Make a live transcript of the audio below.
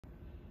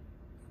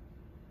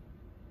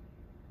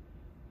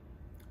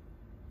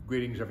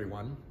Greetings,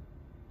 everyone.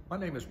 My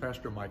name is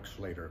Pastor Mike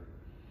Slayter.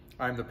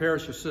 I'm the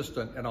parish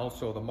assistant and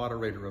also the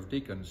moderator of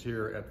Deacons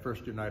here at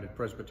First United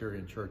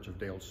Presbyterian Church of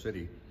Dale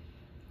City.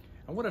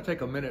 I want to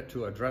take a minute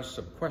to address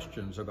some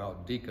questions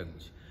about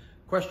deacons,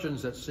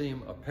 questions that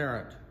seem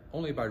apparent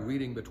only by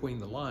reading between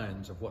the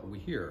lines of what we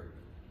hear.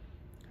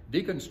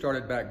 Deacons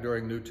started back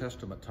during New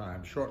Testament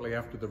times, shortly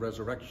after the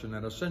resurrection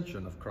and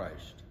ascension of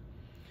Christ.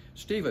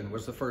 Stephen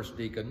was the first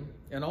deacon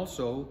and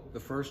also the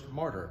first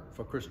martyr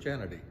for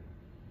Christianity.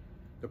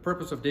 The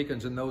purpose of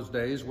deacons in those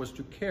days was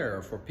to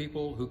care for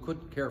people who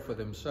couldn't care for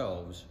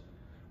themselves,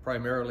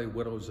 primarily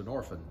widows and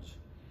orphans.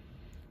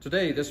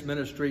 Today, this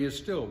ministry is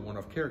still one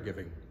of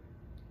caregiving.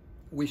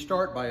 We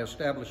start by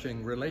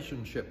establishing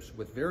relationships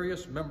with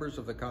various members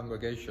of the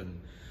congregation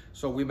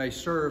so we may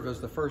serve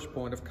as the first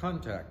point of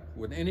contact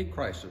when any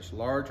crisis,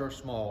 large or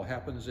small,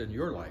 happens in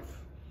your life,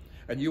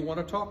 and you want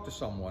to talk to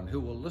someone who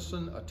will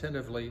listen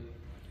attentively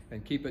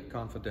and keep it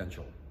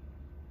confidential.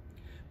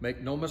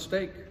 Make no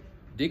mistake,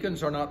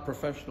 deacons are not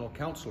professional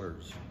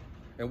counselors,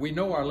 and we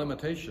know our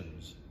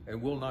limitations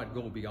and will not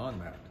go beyond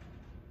that.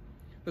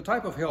 The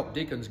type of help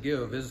deacons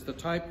give is the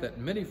type that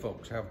many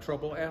folks have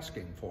trouble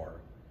asking for.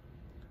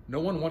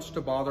 No one wants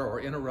to bother or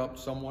interrupt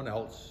someone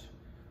else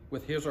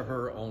with his or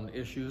her own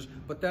issues,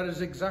 but that is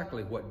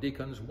exactly what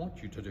deacons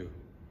want you to do.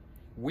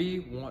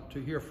 We want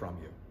to hear from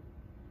you.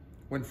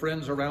 When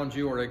friends around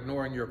you are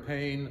ignoring your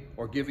pain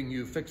or giving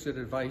you fix-it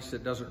advice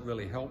that doesn't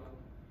really help,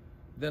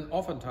 then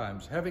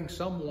oftentimes having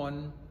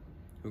someone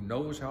who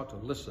knows how to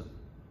listen,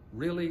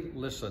 really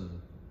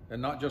listen,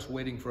 and not just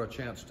waiting for a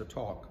chance to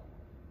talk,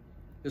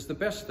 is the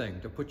best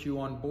thing to put you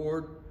on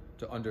board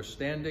to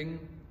understanding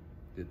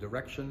the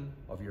direction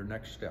of your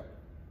next step.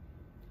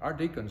 Our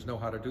deacons know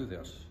how to do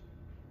this.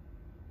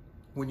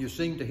 When you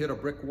seem to hit a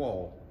brick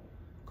wall,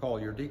 call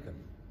your deacon.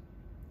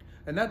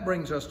 And that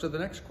brings us to the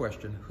next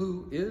question: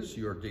 who is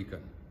your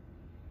deacon?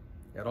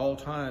 At all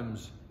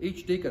times,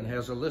 each deacon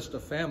has a list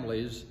of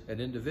families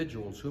and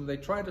individuals whom they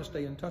try to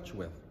stay in touch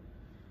with.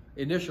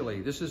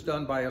 Initially, this is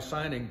done by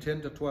assigning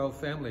 10 to 12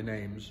 family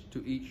names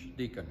to each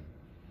deacon.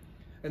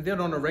 And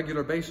then on a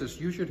regular basis,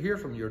 you should hear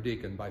from your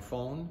deacon by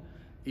phone,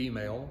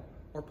 email,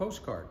 or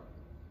postcard.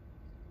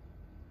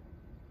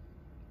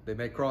 They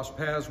may cross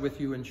paths with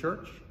you in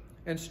church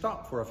and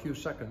stop for a few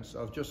seconds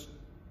of just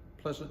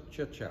pleasant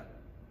chit-chat.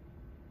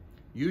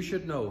 You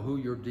should know who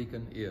your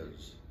deacon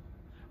is.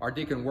 Our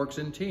deacon works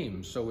in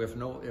teams, so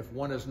if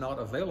one is not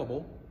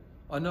available,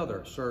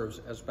 another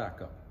serves as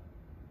backup.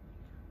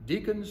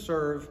 Deacons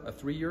serve a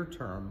 3-year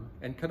term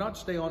and cannot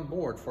stay on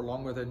board for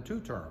longer than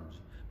 2 terms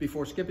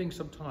before skipping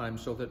some time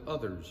so that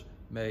others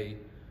may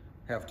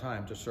have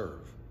time to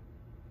serve.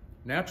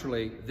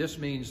 Naturally, this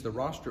means the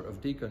roster of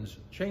deacons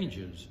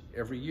changes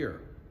every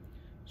year,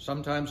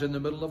 sometimes in the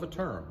middle of a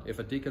term if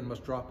a deacon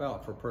must drop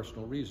out for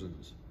personal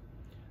reasons.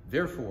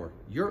 Therefore,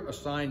 your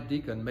assigned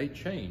deacon may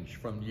change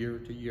from year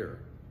to year.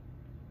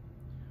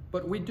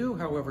 But we do,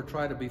 however,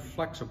 try to be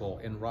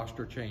flexible in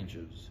roster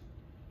changes.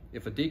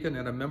 If a deacon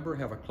and a member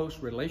have a close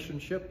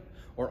relationship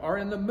or are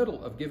in the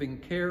middle of giving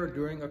care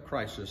during a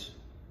crisis,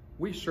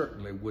 we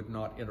certainly would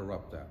not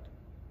interrupt that.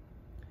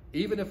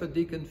 Even if a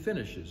deacon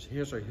finishes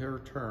his or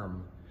her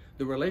term,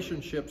 the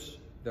relationships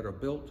that are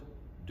built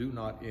do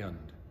not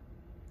end.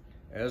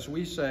 As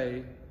we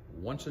say,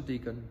 once a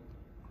deacon,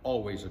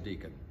 always a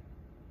deacon.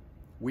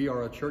 We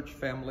are a church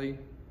family,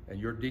 and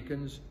your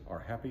deacons are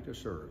happy to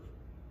serve.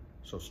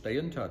 So stay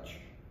in touch,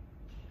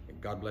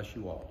 and God bless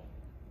you all.